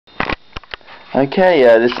Okay,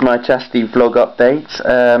 this is my Chastity vlog update.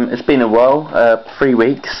 It's been a while, 3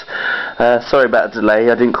 weeks. Sorry about the delay,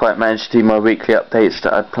 I didn't quite manage to do my weekly updates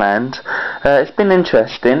that I'd planned. It's been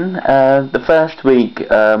interesting. The first week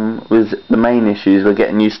was the main issues were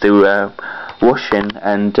getting used to washing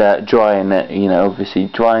and drying it. You know, obviously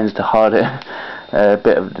drying's the harder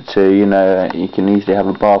bit of the two. You know, you can easily have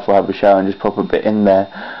a bath or have a shower and just pop a bit in there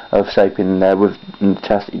of soap in there with the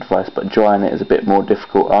Chastity device, but drying it is a bit more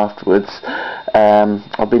difficult afterwards.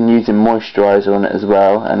 I've been using moisturiser on it as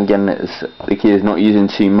well, and again the key is not using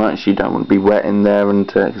too much. You don't want to be wet in there and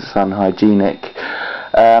it's unhygienic.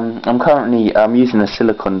 I'm currently using a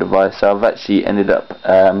silicone device, so I've actually ended up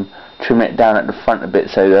trimming it down at the front a bit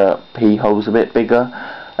so the pee hole's a bit bigger,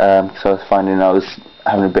 because I was finding I was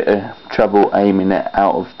having a bit of trouble aiming it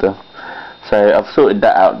out of the... So I've sorted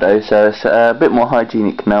that out though, so it's a bit more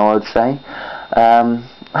hygienic now, I'd say. I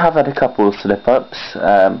have had a couple of slip-ups,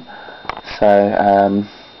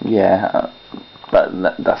 yeah, but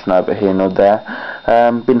that's neither here nor there.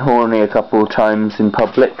 Been horny a couple of times in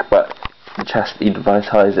public, but the Chastity device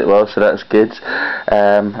hides it well, so that's good.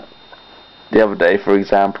 The other day, for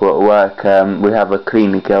example, at work, we have a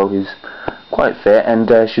cleaner girl who's quite fit,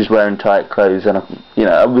 and she's wearing tight clothes, and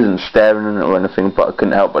I wasn't staring at it or anything, but I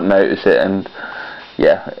couldn't help but notice it, and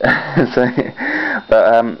yeah.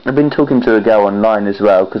 But I've been talking to a girl online as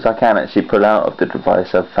well, because I can actually pull out of the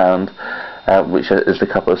device I've found, which is a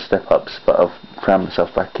couple of step-ups, but I've crammed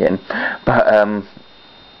myself back in. But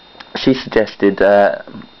she suggested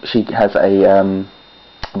she has a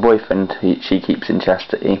boyfriend she keeps in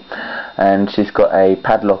Chastity, and she's got a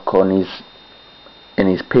padlock on his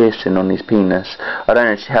piercing on his penis. I don't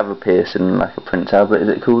actually have a piercing like a Prince Albert, is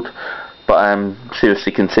it called? But I'm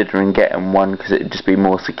seriously considering getting one because it would just be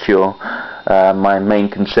more secure. My main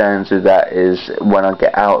concerns with that is when I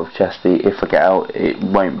get out of Chastity, if I get out, it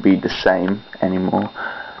won't be the same anymore.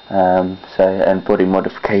 And body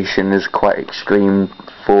modification is quite extreme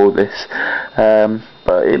for this,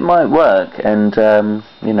 but it might work, and I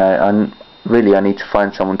need to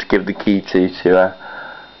find someone to give the key to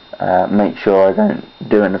make sure I don't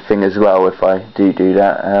do anything as well if I do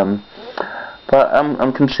that. But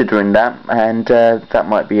I'm considering that, and that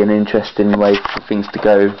might be an interesting way for things to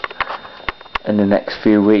go in the next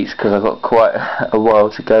few weeks, because I've got quite a while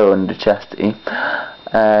to go on the Chastity.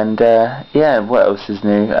 And yeah, what else is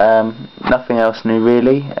new? Nothing else new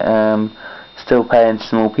really. Still paying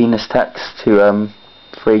small penis tax to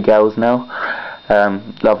 3 girls now.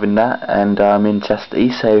 Loving that, and I'm in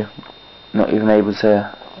Chastity, so not even able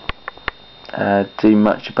to do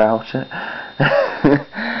much about it.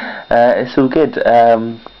 It's all good.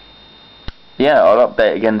 Yeah, I'll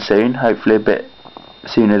update again soon, hopefully a bit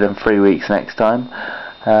sooner than 3 weeks next time.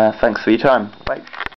 Thanks for your time. Bye.